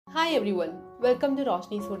Hi everyone, welcome to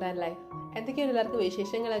Roshnisfoodnlife. എന്തൊക്കെയാണ് എല്ലാവർക്കും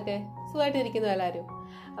വിശേഷങ്ങളൊക്കെ? സുഖമായിട്ടിരിക്കുന്നു എല്ലാവരും.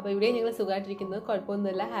 അപ്പോൾ ഇവിടെ ഞങ്ങൾ സുഖമായിട്ടിരിക്കുന്നത്,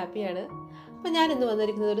 കുഴപ്പമൊന്നുമില്ല, ഹാപ്പിയാണ്. അപ്പോൾ ഞാൻ ഇന്ന്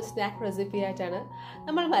വന്നിരിക്കുന്നത് ഒരു സ്നാക്ക് റെസിപ്പി ആയിട്ടാണ്.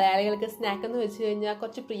 നമ്മൾ മലയാളികൾക്ക് സ്നാക്ക് എന്ന് വെച്ച് കഴിഞ്ഞാൽ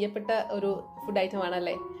കുറച്ച് പ്രിയപ്പെട്ട ഒരു ഫുഡ് ഐറ്റം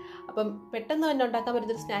ആണല്ലേ. അപ്പം പെട്ടെന്ന് തന്നെ ഉണ്ടാക്കാൻ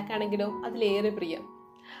പറ്റുന്നൊരു സ്നാക്ക് ആണെങ്കിലോ അതിലേറെ പ്രിയം.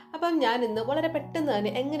 അപ്പം ഞാൻ ഇന്ന് വളരെ പെട്ടെന്ന് തന്നെ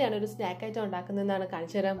എങ്ങനെയാണ് ഒരു സ്നാക്ക് ഐറ്റം ഉണ്ടാക്കുന്നതെന്നാണ്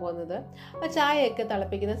കാണിച്ചു തരാൻ പോകുന്നത്. അപ്പോൾ ചായയൊക്കെ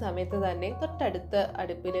തിളപ്പിക്കുന്ന സമയത്ത് തന്നെ തൊട്ടടുത്ത്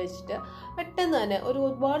അടുപ്പിൽ വെച്ചിട്ട് പെട്ടെന്ന് തന്നെ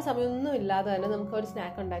ഒരുപാട് സമയമൊന്നും ഇല്ലാതെ തന്നെ നമുക്ക് ഒരു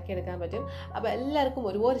സ്നാക്ക് ഉണ്ടാക്കിയെടുക്കാൻ പറ്റും. അപ്പോൾ എല്ലാവർക്കും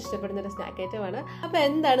ഒരുപാട് ഇഷ്ടപ്പെടുന്ന ഒരു സ്നാക്ക് ഐറ്റമാണ്. അപ്പോൾ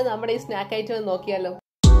എന്താണ് നമ്മുടെ ഈ സ്നാക്ക് ഐറ്റം എന്ന് നോക്കിയാലോ.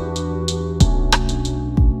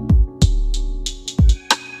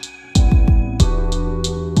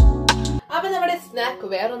 അപ്പൊ നമ്മുടെ സ്നാക്ക്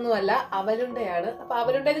വേറൊന്നുമല്ല, അവലുണ്ടയാണ്. അപ്പൊ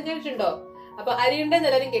അവലുണ്ട കേട്ടിട്ടുണ്ടോ? അപ്പൊ അരിയുണ്ട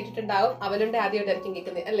എല്ലാവരും കേട്ടിട്ടുണ്ടാവും, അവലുണ്ട ആദ്യമായിട്ടായിരിക്കും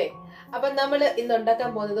കേൾക്കുന്നത് അല്ലേ. അപ്പൊ നമ്മൾ ഇന്ന് ഉണ്ടാക്കാൻ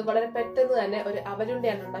പോകുന്നത് വളരെ പെട്ടെന്ന് തന്നെ ഒരു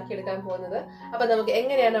അവലുണ്ടയാണ് ഉണ്ടാക്കിയെടുക്കാൻ പോകുന്നത്. അപ്പൊ നമുക്ക്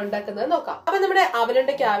എങ്ങനെയാണ് ഉണ്ടാക്കുന്നത് നോക്കാം. അപ്പൊ നമ്മുടെ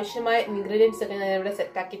അവലുണ്ടയ്ക്ക് ആവശ്യമായ ഇൻഗ്രീഡിയൻസ് ഒക്കെ ഞാൻ ഇവിടെ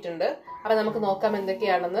സെറ്റ് ആക്കിയിട്ടുണ്ട്. അപ്പൊ നമുക്ക് നോക്കാം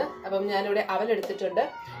എന്തൊക്കെയാണെന്ന്. അപ്പം ഞാനിവിടെ അവലെടുത്തിട്ടുണ്ട്.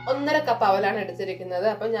 1.5 കപ്പ് അവലാണ് എടുത്തിരിക്കുന്നത്.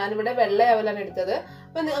 അപ്പൊ ഞാനിവിടെ വെള്ള അവലാണ് എടുത്തത്.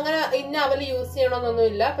 അപ്പൊ അങ്ങനെ ഇന്ന അവല് യൂസ്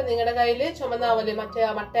ചെയ്യണമെന്നൊന്നുമില്ല. അപ്പൊ നിങ്ങളുടെ കയ്യിൽ ചുമന്ന അവല്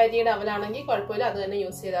മറ്റേ അരിയുടെ അവലാണെങ്കിൽ കുഴപ്പമില്ല, അത് തന്നെ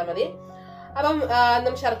യൂസ് ചെയ്താൽ മതി. അപ്പം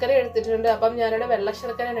നമ്മൾ ശർക്കര എടുത്തിട്ടുണ്ട്. അപ്പം ഞാനിവിടെ വെള്ള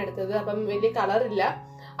ശർക്കരയാണ് എടുത്തത്. അപ്പം വലിയ കളറില്ല,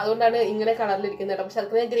 അതുകൊണ്ടാണ് ഇങ്ങനെ കളറിലിരിക്കുന്നത്. അപ്പം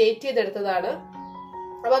ശർക്കര ഗ്രേറ്റ് ചെയ്തെടുത്തതാണ്.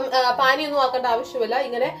 അപ്പം പാനിയൊന്നും ആക്കേണ്ട ആവശ്യമില്ല.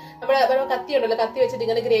 ഇങ്ങനെ നമ്മുടെ കത്തി ഉണ്ടല്ലോ, കത്തി വെച്ചിട്ട്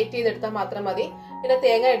ഇങ്ങനെ ഗ്രേറ്റ് ചെയ്തെടുത്താൽ മാത്രം മതി. പിന്നെ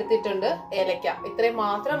തേങ്ങ എടുത്തിട്ടുണ്ട്, ഏലക്ക, ഇത്രയും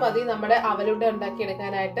മാത്രം മതി നമ്മുടെ അവലുണ്ട ഉണ്ടാക്കി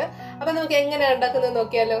എടുക്കാനായിട്ട്. അപ്പൊ നമുക്ക് എങ്ങനെയാണ് ഉണ്ടാക്കുന്നത്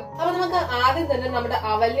നോക്കിയാലോ. അപ്പൊ നമുക്ക് ആദ്യം തന്നെ നമ്മുടെ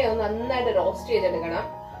അവലിനെ ഒന്ന് നന്നായിട്ട് റോസ്റ്റ് ചെയ്തെടുക്കണം.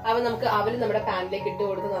 അപ്പൊ നമുക്ക് അവല് നമ്മുടെ പാനിലേക്ക് ഇട്ട്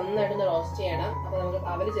കൊടുത്ത് നന്നായിട്ടൊന്ന് റോസ്റ്റ് ചെയ്യണം. അപ്പൊ നമുക്ക്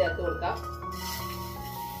അവല് ചേർത്ത് കൊടുക്കാം.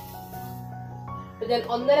 ഞാൻ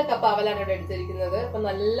 1.5 കപ്പ് അവലാണ് ഇവിടെ എടുത്തിരിക്കുന്നത്. അപ്പൊ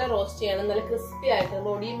നല്ല റോസ്റ്റ് ചെയ്യണം, നല്ല ക്രിസ്പി ആയിട്ട് നമ്മൾ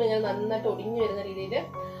ഒടിയുമ്പോൾ ഇങ്ങനെ നന്നായിട്ട് ഒടിഞ്ഞു വരുന്ന രീതിയിൽ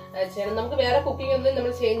ചെയ്യണം. നമുക്ക് വേറെ കുക്കിംഗ് ഒന്നും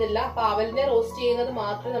നമ്മൾ ചെയ്യുന്നില്ല. അപ്പൊ അവലിനെ റോസ്റ്റ് ചെയ്യുന്നത്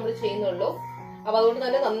മാത്രമേ നമ്മൾ ചെയ്യുന്നുള്ളൂ. അപ്പൊ അതുകൊണ്ട്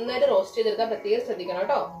തന്നെ നന്നായിട്ട് റോസ്റ്റ് ചെയ്തെടുക്കാൻ പ്രത്യേകം ശ്രദ്ധിക്കണം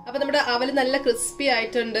കേട്ടോ. അപ്പൊ നമ്മുടെ അവല് നല്ല ക്രിസ്പി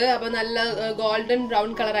ആയിട്ടുണ്ട്. അപ്പൊ നല്ല ഗോൾഡൻ ബ്രൗൺ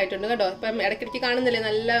കളർ ആയിട്ടുണ്ട് കേട്ടോ. ഇപ്പം ഇടയ്ക്കിടയ്ക്ക് കാണുന്നില്ലേ,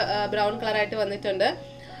 നല്ല ബ്രൗൺ കളർ ആയിട്ട് വന്നിട്ടുണ്ട്.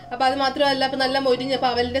 അപ്പൊ അത് മാത്രമല്ല, അപ്പൊ നല്ല മൊരിഞ്ഞ്, അപ്പൊ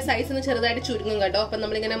അവലിന്റെ സൈസ് ഒന്ന് ചെറുതായിട്ട് ചുരുങ്ങും കേട്ടോ. അപ്പൊ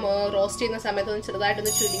നമ്മളിങ്ങനെ റോസ്റ്റ് ചെയ്യുന്ന സമയത്ത് ഒന്ന്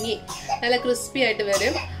ചെറുതായിട്ടൊന്ന് ചുരുങ്ങി നല്ല ക്രിസ്പി ആയിട്ട്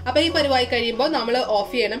വരും. അപ്പൊ ഈ പരുവായി കഴിയുമ്പോൾ നമ്മൾ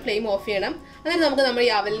ഓഫ് ചെയ്യണം, ഫ്ലെയിം ഓഫ് ചെയ്യണം. എന്നിട്ട് നമുക്ക് നമ്മുടെ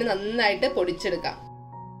ഈ അവലിന് നന്നായിട്ട് പൊടിച്ചെടുക്കാം.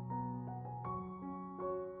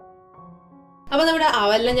 അപ്പൊ നമ്മുടെ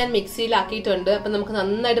അവലിനെ ഞാൻ മിക്സിയിലാക്കിയിട്ടുണ്ട്. അപ്പൊ നമുക്ക്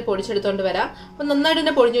നന്നായിട്ട് പൊടിച്ചെടുത്തോണ്ട് വരാം. അപ്പൊ നന്നായിട്ട്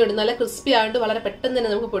തന്നെ പൊടിഞ്ഞു കിട്ടും, നല്ല ക്രിസ്പി ആയിട്ട് വളരെ പെട്ടെന്ന് തന്നെ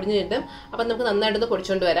നമുക്ക് പൊടിഞ്ഞു കിട്ടും. അപ്പൊ നമുക്ക് നന്നായിട്ടൊന്ന്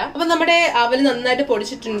പൊടിച്ചോണ്ട് വരാം. അപ്പൊ നമ്മുടെ അവല് നന്നായിട്ട്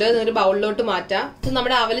പൊടിച്ചിട്ടുണ്ട്, ഒരു ബൗളിലോട്ട് മാറ്റാം.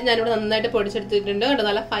 നമ്മുടെ അവല് ഞാനിവിടെ നന്നായിട്ട് പൊടിച്ചെടുത്തിട്ടുണ്ട്,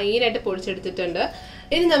 നല്ല ഫൈനായിട്ട് പൊടിച്ചെടുത്തിട്ടുണ്ട്.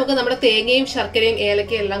 ഇനി നമുക്ക് നമ്മുടെ തേങ്ങയും ശർക്കരയും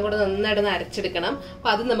ഏലക്കയും എല്ലാം കൂടെ നന്നായിട്ടൊന്ന് അരച്ചെടുക്കണം. അപ്പൊ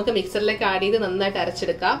അത് നമുക്ക് മിക്സറിലേക്ക് ആഡ് ചെയ്ത് നന്നായിട്ട്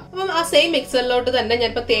അരച്ചെടുക്കാം. അപ്പം ആ സെയിം മിക്സറിലോട്ട് തന്നെ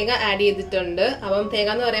ഞാനിപ്പോ തേങ്ങ ആഡ് ചെയ്തിട്ടുണ്ട്. അപ്പം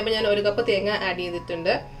തേങ്ങ എന്ന് പറയുമ്പോൾ ഞാൻ 1 കപ്പ് തേങ്ങ ആഡ്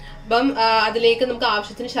ചെയ്തിട്ടുണ്ട്. അപ്പം അതിലേക്ക് നമുക്ക്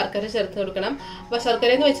ആവശ്യത്തിന് ശർക്കര ചേർത്ത് കൊടുക്കണം. അപ്പൊ ശർക്കര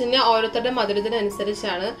എന്ന് വെച്ച് കഴിഞ്ഞാൽ ഓരോരുത്തരുടെ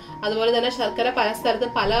മധുരത്തിനനുസരിച്ചാണ്. അതുപോലെ തന്നെ ശർക്കര പല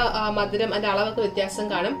സ്ഥലത്തും പല മധുരം, അതിന്റെ അളവൊക്കെ വ്യത്യാസം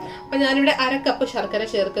കാണും. അപ്പൊ ഞാനിവിടെ 1/2 കപ്പ് ശർക്കര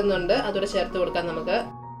ചേർക്കുന്നുണ്ട്, അതുകൂടെ ചേർത്ത് കൊടുക്കാം നമുക്ക്.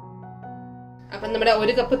 അപ്പൊ നമ്മുടെ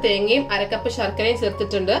 1 കപ്പ് തേങ്ങയും 1/2 കപ്പ് ശർക്കരയും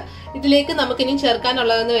ചേർത്തിട്ടുണ്ട്. ഇതിലേക്ക് നമുക്ക് ഇനി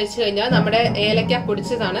ചേർക്കാനുള്ളതെന്ന് വെച്ച് കഴിഞ്ഞാൽ നമ്മുടെ ഏലക്ക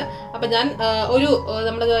പൊടിച്ചതാണ്. അപ്പൊ ഞാൻ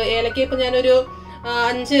നമ്മുടെ ഏലക്ക ഇപ്പൊ ഞാനൊരു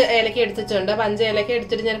 5 ഏലക്ക എടുത്തിട്ടുണ്ട്. അപ്പൊ 5 ഏലക്ക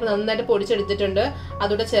എടുത്തിട്ട് ഞാനിപ്പോ നന്നായിട്ട് പൊടിച്ചെടുത്തിട്ടുണ്ട്,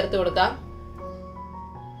 അതുകൂടെ ചേർത്ത് കൊടുക്കാം.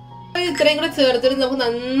 ഇത്രയും കൂടെ ചേർത്തിട്ട് നമുക്ക്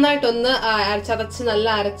നന്നായിട്ടൊന്ന് ചതച്ച് നല്ല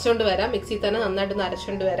അരച്ചോണ്ട് വരാം. മിക്സിയിൽ തന്നെ നന്നായിട്ടൊന്ന്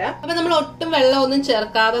അരച്ചോണ്ട് വരാം. അപ്പൊ നമ്മൾ ഒട്ടും വെള്ളം ഒന്നും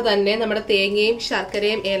ചേർക്കാതെ തന്നെ നമ്മുടെ തേങ്ങയും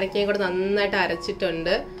ശർക്കരയും ഏലക്കയും കൂടെ നന്നായിട്ട്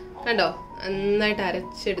അരച്ചിട്ടുണ്ട് കണ്ടോ, നന്നായിട്ട്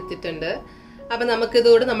അരച്ചെടുത്തിട്ടുണ്ട്. അപ്പൊ നമുക്ക്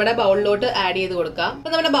ഇതുകൂടെ നമ്മുടെ ബൗളിലോട്ട് ആഡ് ചെയ്ത് കൊടുക്കാം. അപ്പൊ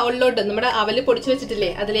നമ്മുടെ ബൗളിലോട്ട് നമ്മുടെ അവല് പൊടിച്ചു വെച്ചിട്ടില്ലേ,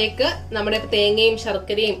 അതിലേക്ക് നമ്മുടെ തേങ്ങയും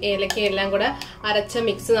ശർക്കരയും ഏലക്കയും എല്ലാം കൂടെ അരച്ച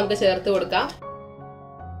മിക്സ് നമുക്ക് ചേർത്ത് കൊടുക്കാം.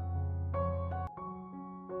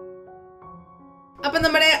 അപ്പൊ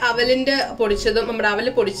നമ്മുടെ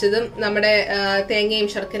അവല് പൊടിച്ചതും നമ്മുടെ തേങ്ങയും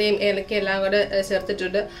ശർക്കരയും ഏലക്കയും എല്ലാം കൂടെ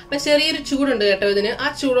ചേർത്തിട്ടുണ്ട്. അപ്പൊ ചെറിയൊരു ചൂടുണ്ട് കേട്ടോ ഇതിന്. ആ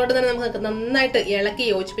ചൂടോട് തന്നെ നമുക്ക് നന്നായിട്ട് ഇളക്കി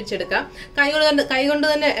യോജിപ്പിച്ചെടുക്കാം. കൈ കൊണ്ട്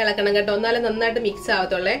തന്നെ ഇളക്കണം കേട്ടോ, എന്നാലും നന്നായിട്ട് മിക്സ്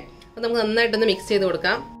ആവത്തുള്ളേ. അപ്പൊ നമുക്ക് നന്നായിട്ടൊന്ന് മിക്സ് ചെയ്ത്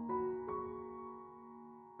കൊടുക്കാം.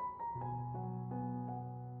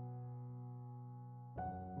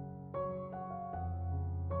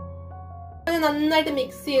 നന്നായിട്ട്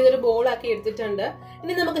മിക്സ് ചെയ്തൊരു ബോളാക്കി എടുത്തിട്ടുണ്ട്.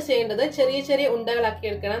 ഇനി നമുക്ക് ചെയ്യേണ്ടത് ചെറിയ ചെറിയ ഉണ്ടകളാക്കി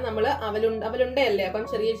എടുക്കണം. നമ്മൾ അവലുണ്ടയല്ലേ, അപ്പം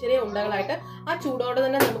ചെറിയ ചെറിയ ഉണ്ടകളായിട്ട് ആ ചൂടോടെ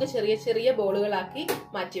തന്നെ നമുക്ക് ചെറിയ ചെറിയ ബോളുകളാക്കി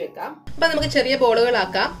മാറ്റി വെക്കാം. അപ്പൊ നമുക്ക് ചെറിയ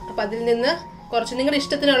ബോളുകളാക്കാം. അപ്പൊ അതിൽ നിന്ന് കുറച്ച് നിങ്ങളുടെ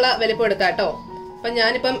ഇഷ്ടത്തിനുള്ള വലിപ്പം എടുക്കാം കേട്ടോ. അപ്പൊ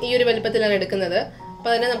ഞാനിപ്പം ഈ ഒരു വലിപ്പത്തിലാണ് എടുക്കുന്നത്. അപ്പൊ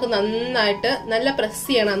അതിനെ നമുക്ക് നന്നായിട്ട് നല്ല പ്രസ്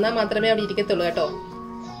ചെയ്യണം, എന്നാൽ മാത്രമേ അവിടെ ഇരിക്കത്തുള്ളൂ കേട്ടോ.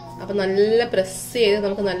 അപ്പൊ നല്ല പ്രസ്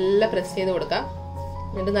ചെയ്ത് കൊടുക്കാം.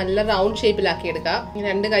 എന്നിട്ട് നല്ല റൗണ്ട് ഷേപ്പിലാക്കി എടുക്കാം.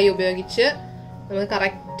 2 കൈ ഉപയോഗിച്ച് നമുക്ക്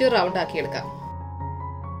കറക്റ്റ് റൗണ്ട് ആക്കി എടുക്കാം.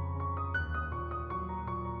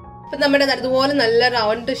 അപ്പം നമ്മുടെ അതുപോലെ നല്ല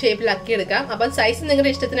റൗണ്ട് ഷേപ്പിലാക്കി എടുക്കാം. അപ്പം സൈസ്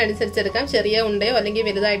നിങ്ങളുടെ ഇഷ്ടത്തിനനുസരിച്ചെടുക്കാം. ചെറിയ ഉണ്ടയോ അല്ലെങ്കിൽ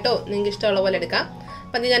വലുതായിട്ടോ നിങ്ങൾക്ക് ഇഷ്ടമുള്ള പോലെ എടുക്കാം.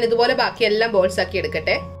 അപ്പം ഞാൻ ഇതുപോലെ ബാക്കി എല്ലാം ബോൾസ് ആക്കി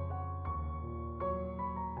എടുക്കട്ടെ.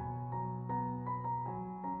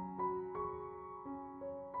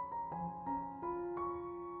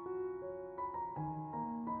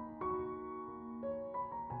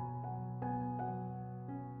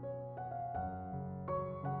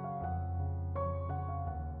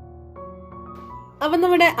 അപ്പം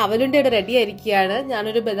നമ്മുടെ അവലുണ്ട ഇവിടെ റെഡി ആയിരിക്കുകയാണ്.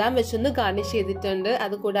 ഞാനൊരു ബദാം വെച്ചൊന്ന് ഗാർണിഷ് ചെയ്തിട്ടുണ്ട്.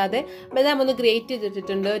 അതുകൂടാതെ ബദാം ഒന്ന് ഗ്രേറ്റ്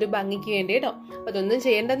ചെയ്തിട്ടുണ്ട് ഒരു ഭംഗിക്ക് വേണ്ടി കേട്ടോ. അപ്പം അതൊന്നും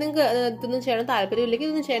ചെയ്യേണ്ട, നിങ്ങൾക്ക് ഇതൊന്നും ചെയ്യണം താല്പര്യമില്ലെങ്കിൽ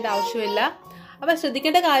ഇതൊന്നും ചെയ്യേണ്ട ആവശ്യമില്ല. അപ്പം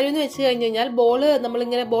ശ്രദ്ധിക്കേണ്ട കാര്യം എന്ന് വെച്ച് കഴിഞ്ഞാൽ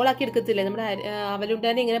നമ്മളിങ്ങനെ ബോളാക്കി എടുക്കത്തില്ലേ, നമ്മുടെ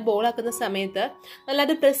അവലുണ്ടാനെ ഇങ്ങനെ ബോളാക്കുന്ന സമയത്ത്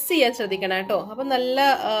നല്ലതായിട്ട് പ്രസ് ചെയ്യാൻ ശ്രദ്ധിക്കണം കേട്ടോ. അപ്പം നല്ല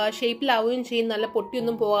ഷേപ്പിലാവുകയും ചെയ്യും, നല്ല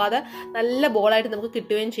പൊട്ടിയൊന്നും പോകാതെ നല്ല ബോളായിട്ട് നമുക്ക്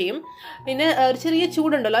കിട്ടുകയും ചെയ്യും. പിന്നെ ഒരു ചെറിയ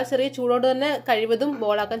ചൂടുണ്ടല്ലോ, ആ ചെറിയ ചൂടോട് തന്നെ കഴിവതും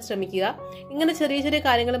ബോളാക്കാൻ ശ്രമിക്കുക. ഇങ്ങനെ ചെറിയ ചെറിയ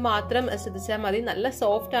കാര്യങ്ങൾ മാത്രം ശ്രദ്ധിച്ചാൽ മതി. നല്ല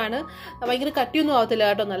സോഫ്റ്റ് ആണ്, ഭയങ്കര കട്ടിയൊന്നും ആവത്തില്ല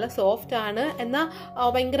കേട്ടോ. നല്ല സോഫ്റ്റ് ആണ്, എന്നാൽ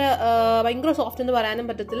ഭയങ്കര സോഫ്റ്റ് എന്ന് പറയാനും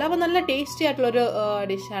പറ്റത്തില്ല. അപ്പം നല്ല ടേസ്റ്റി ആയിട്ടുള്ളൊരു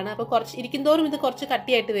ഡിഷാണ്. അപ്പോൾ കുറച്ച് ഇരിക്കുന്തോറും ഇത് കുറച്ച്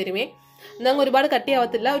കട്ടിയായിട്ട് വരുമേ. എന്നാൽ ഒരുപാട്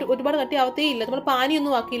കട്ടിയാവത്തില്ല, ഒരുപാട് കട്ടിയാവത്തേ ഇല്ല. നമ്മൾ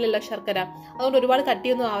പാനിയൊന്നും ആക്കിയില്ലല്ലോ ശർക്കര, അതുകൊണ്ട് ഒരുപാട്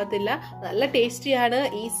കട്ടിയൊന്നും ആവത്തില്ല. നല്ല ടേസ്റ്റിയാണ്,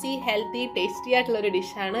 ഈസി ഹെൽത്തി ടേസ്റ്റി ആയിട്ടുള്ള ഒരു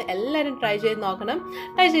ഡിഷാണ്. എല്ലാവരും ട്രൈ ചെയ്ത് നോക്കണം.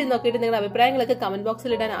 ട്രൈ ചെയ്ത് നോക്കിയിട്ട് നിങ്ങളുടെ അഭിപ്രായങ്ങളൊക്കെ കമന്റ്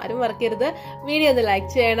ബോക്സിൽ ഇടാൻ ആരും മറക്കരുത്. വീഡിയോ ഒന്ന് ലൈക്ക്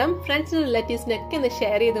ചെയ്യണം, ഫ്രണ്ട്സിനും റിലേറ്റീവ്സിനൊക്കെ ഒന്ന്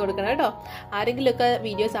ഷെയർ ചെയ്ത് കൊടുക്കണം കേട്ടോ. ആരെങ്കിലുമൊക്കെ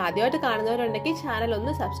വീഡിയോസ് ആദ്യമായിട്ട് കാണുന്നവരുണ്ടെങ്കിൽ ചാനൽ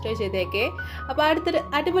ഒന്ന് സബ്സ്ക്രൈബ് ചെയ്തേക്കേ. അപ്പോൾ അടുത്തൊരു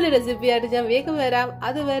അടിപൊളി റെസിപ്പി ആയിട്ട് ഞാൻ വേഗം വരാം.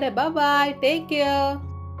 അതുവരെ ബൈ, ടേക്ക് കെയർ.